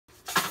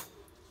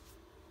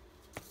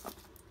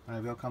Hi,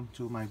 welcome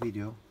to my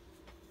video.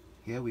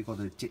 Here we got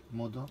the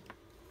zmodo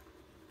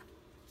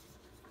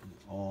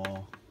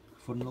or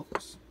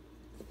funlux,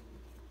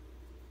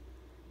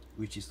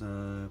 which is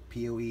a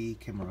PoE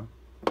camera,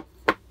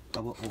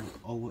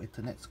 over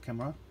Ethernet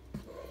camera,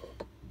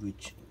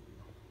 which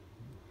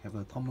have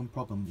a common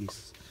problem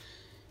is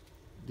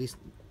this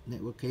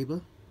network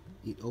cable.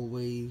 It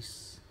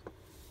always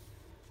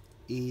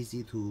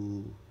easy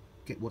to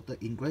get water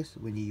ingress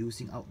when you're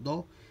using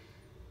outdoor,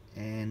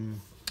 and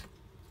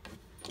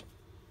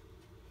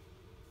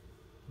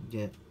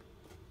yeah,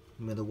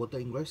 when the water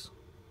ingress,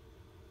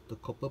 the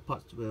copper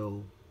parts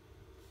will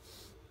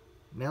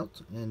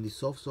melt and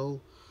dissolve,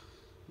 so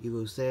it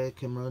will say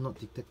camera not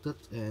detected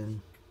and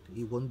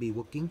it won't be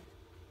working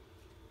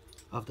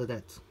after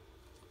that.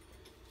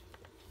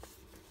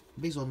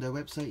 Based on their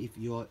website, if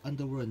you are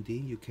under warranty,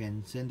 you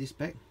can send this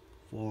back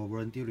for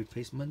warranty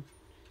replacement,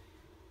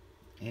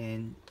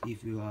 and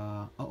if you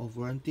are out of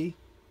warranty,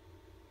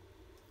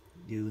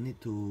 you need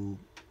to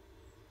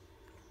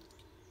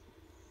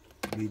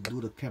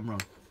redo the camera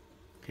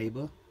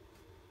cable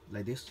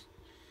like this.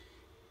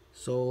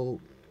 So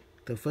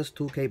the first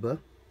two cable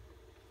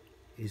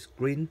is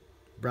green,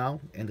 brown,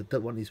 and the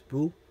third one is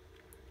blue.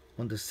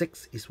 On the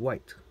sixth is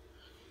white.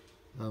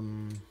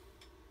 We're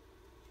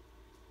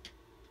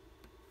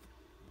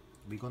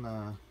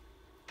gonna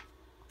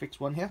fix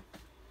one here.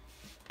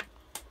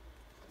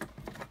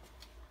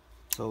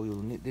 So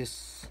you'll need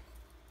this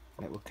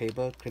network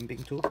cable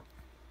crimping tool,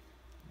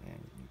 and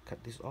you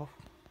cut this off.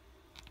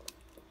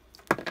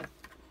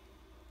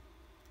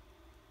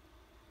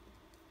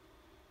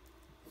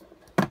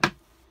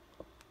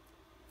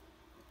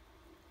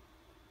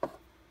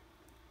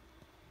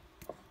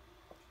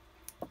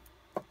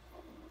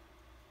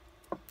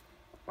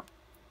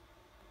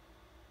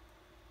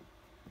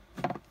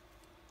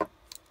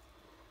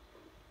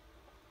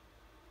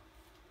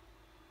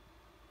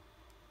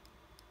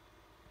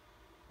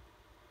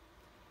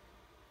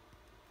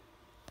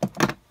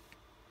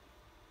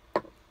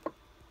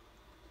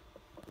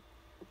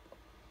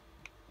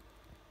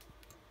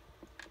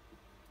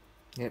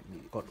 Yep,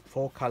 you got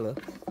four color,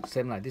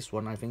 same like this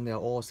one. I think they're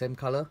all same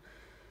color.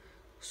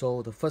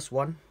 So the first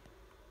one,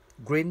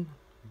 green,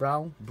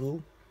 brown,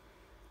 blue.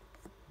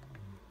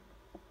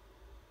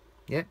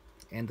 Yep,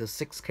 and the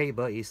sixth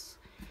cable is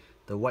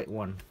the white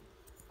one.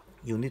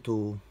 You need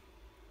to,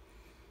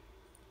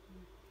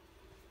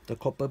 the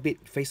copper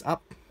bit face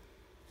up,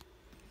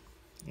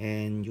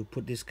 and you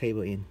put this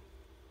cable in.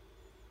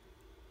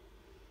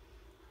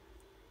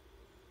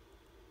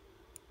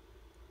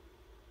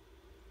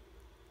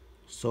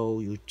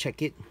 So you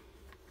check it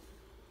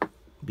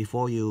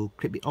before you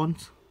clip it on.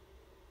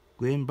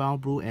 Green, brown,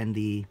 blue, and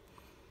the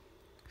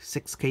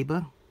sixth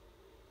cable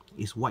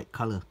is white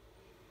color.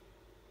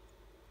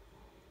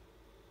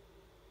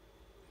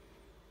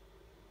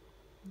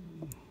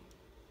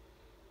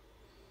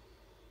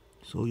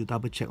 So you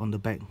double check on the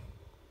back.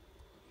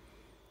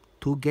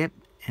 Two gap,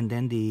 and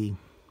then the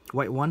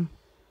white one,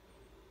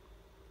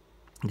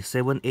 the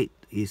 7, 8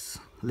 is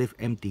left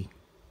empty,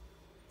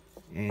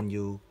 and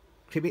you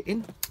clip it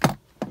in.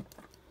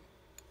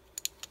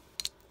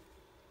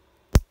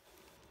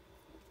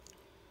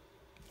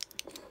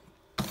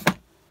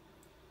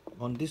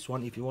 On this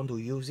one, if you want to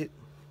use it,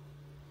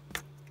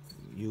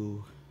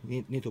 you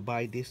need to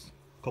buy this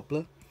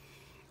coupler.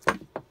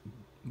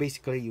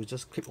 Basically, you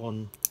just clip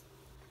on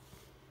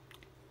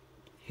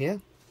here,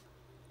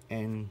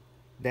 and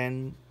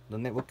then the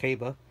network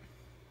cable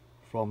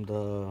from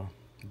the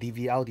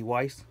DVR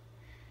device,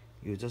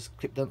 you just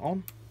clip them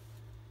on,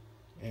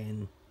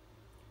 and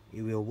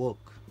it will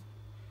work.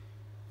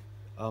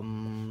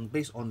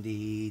 Based on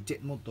the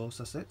zmodo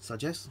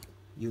suggest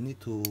you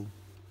need to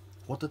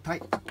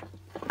watertight.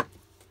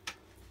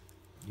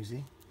 You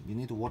see, you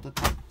need to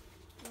watertight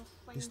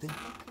this thing,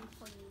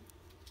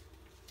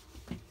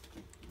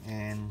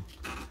 and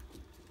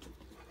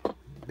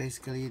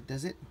basically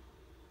that's it.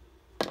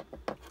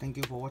 Thank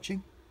you for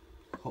watching.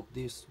 Hope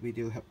this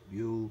video helped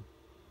you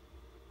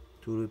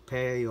to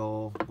repair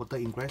your water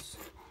ingress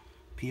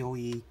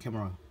PoE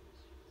camera.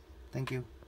 Thank you.